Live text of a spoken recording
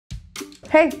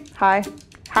Hey, hi,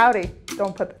 howdy,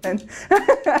 don't put that in.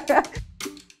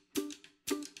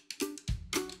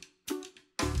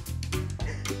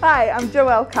 Hi, I'm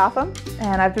Joelle Cotham,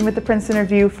 and I've been with the Princeton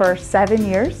Review for 7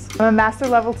 years. I'm a master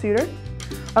level tutor.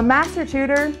 A master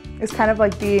tutor is kind of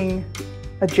like being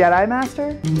a Jedi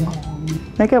master.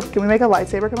 Can we make a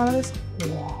lightsaber come out of this?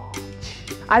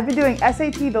 I've been doing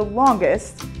SAT the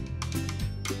longest,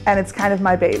 and it's kind of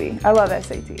my baby. I love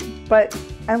SAT, but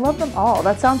I love them all.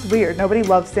 That sounds weird. Nobody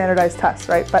loves standardized tests,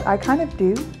 right? But I kind of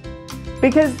do,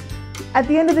 because at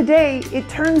the end of the day, it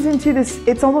turns into this,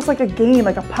 it's almost like a game,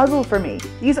 like a puzzle for me.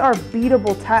 These are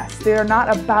beatable tests. They are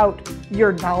not about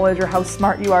your knowledge or how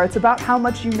smart you are. It's about how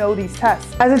much you know these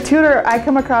tests. As a tutor, I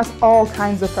come across all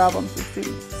kinds of problems with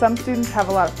students. Some students have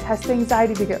a lot of test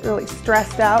anxiety. They get really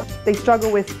stressed out. They struggle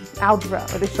with algebra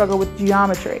or they struggle with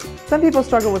geometry. Some people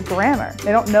struggle with grammar.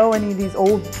 They don't know any of these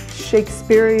old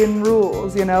Shakespearean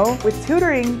rules, you know? With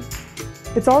tutoring,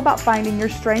 it's all about finding your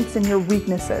strengths and your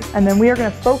weaknesses, and then we are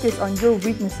going to focus on your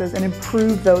weaknesses and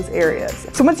improve those areas.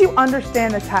 So once you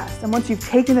understand the test, and once you've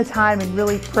taken the time and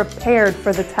really prepared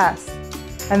for the test,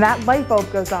 and that light bulb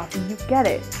goes off and you get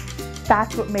it,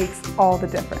 that's what makes all the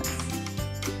difference.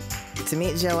 To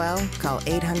meet Joelle, call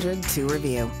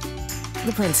 800-2-REVIEW.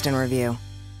 The Princeton Review.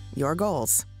 Your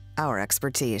goals, our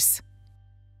expertise.